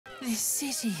This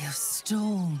city of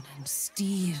stone and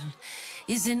steel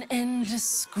is an endless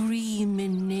scream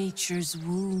in nature's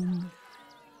womb.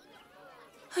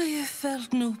 I have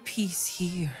felt no peace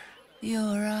here.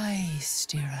 Your eyes,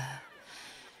 Stira.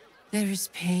 There is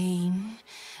pain,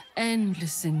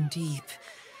 endless and deep,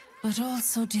 but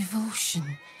also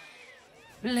devotion,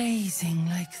 blazing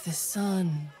like the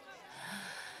sun.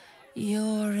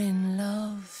 You're in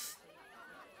love,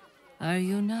 are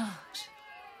you not?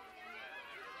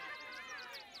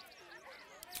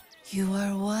 You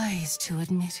are wise to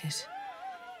admit it.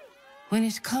 When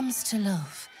it comes to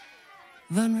love,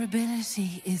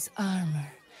 vulnerability is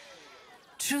armor,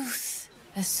 truth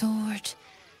a sword,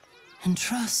 and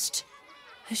trust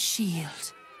a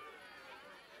shield.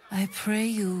 I pray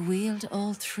you wield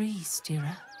all three,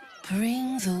 Stira.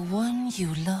 Bring the one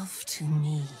you love to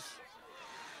me.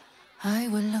 I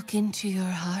will look into your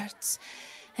hearts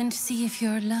and see if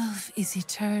your love is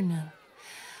eternal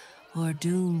or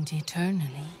doomed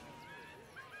eternally.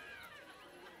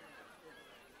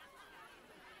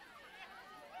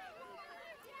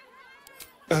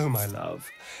 Oh, my love,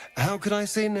 how could I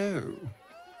say no?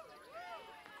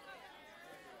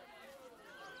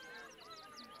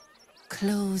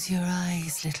 Close your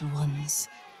eyes, little ones.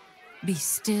 Be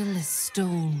still as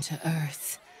stone to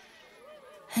earth.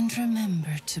 And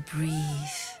remember to breathe.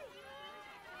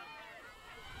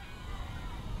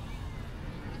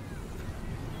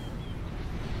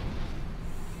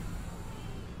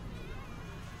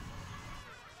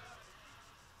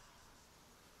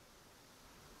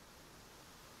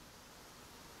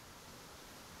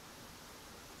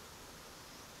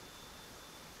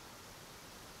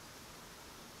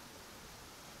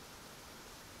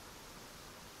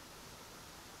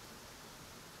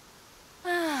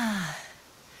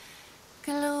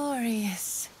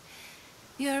 Glorious.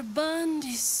 Your bond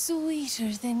is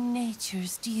sweeter than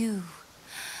nature's dew.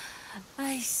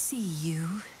 I see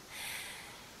you,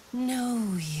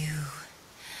 know you.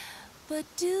 But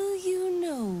do you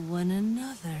know one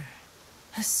another?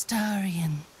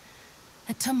 Astarion,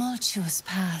 a tumultuous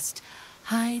past,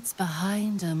 hides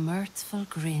behind a mirthful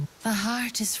grin. The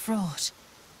heart is fraught,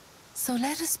 so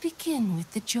let us begin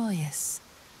with the joyous.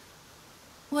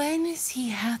 When is he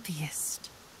happiest?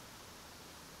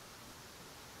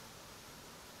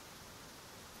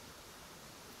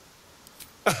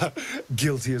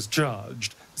 Guilty as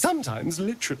charged, sometimes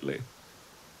literally.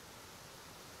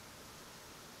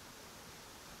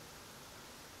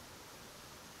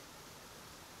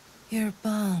 Your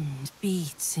bond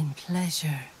beats in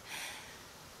pleasure.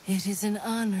 It is an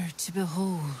honor to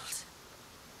behold.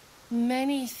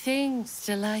 Many things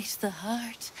delight the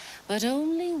heart, but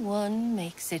only one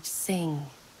makes it sing.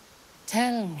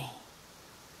 Tell me,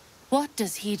 what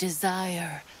does he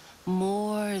desire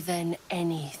more than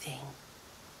anything?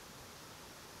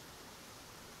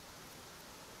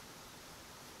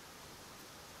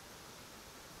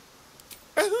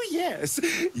 Oh, yes.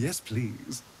 Yes,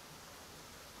 please.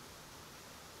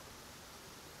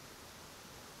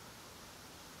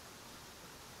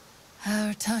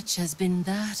 Our touch has been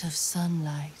that of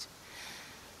sunlight.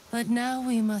 But now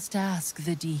we must ask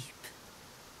the deep,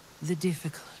 the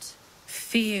difficult.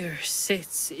 Fear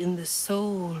sits in the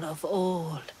soul of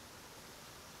all.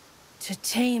 To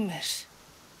tame it,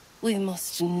 we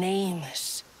must name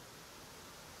it.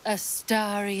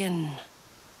 Astarion.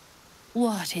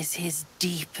 What is his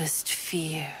deepest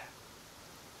fear?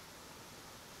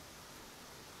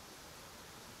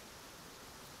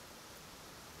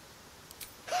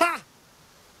 Ha!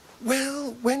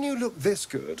 Well, when you look this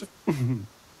good...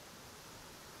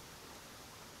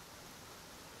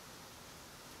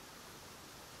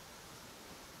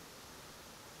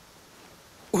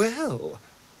 Well,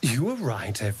 you were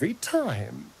right every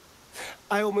time.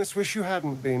 I almost wish you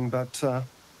hadn't been, but,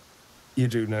 you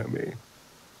do know me.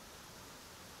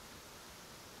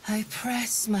 I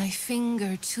press my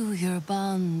finger to your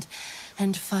bond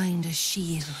and find a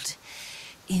shield.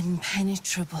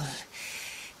 Impenetrable.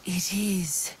 It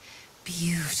is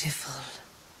beautiful.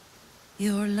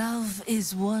 Your love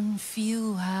is one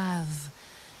few have.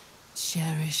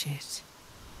 Cherish it.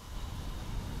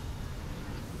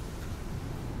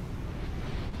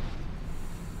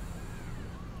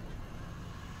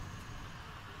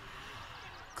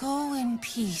 Go in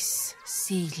peace,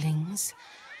 seedlings.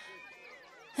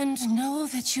 And know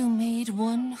that you made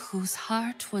one whose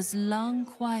heart was long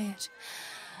quiet,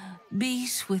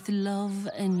 beat with love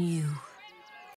anew.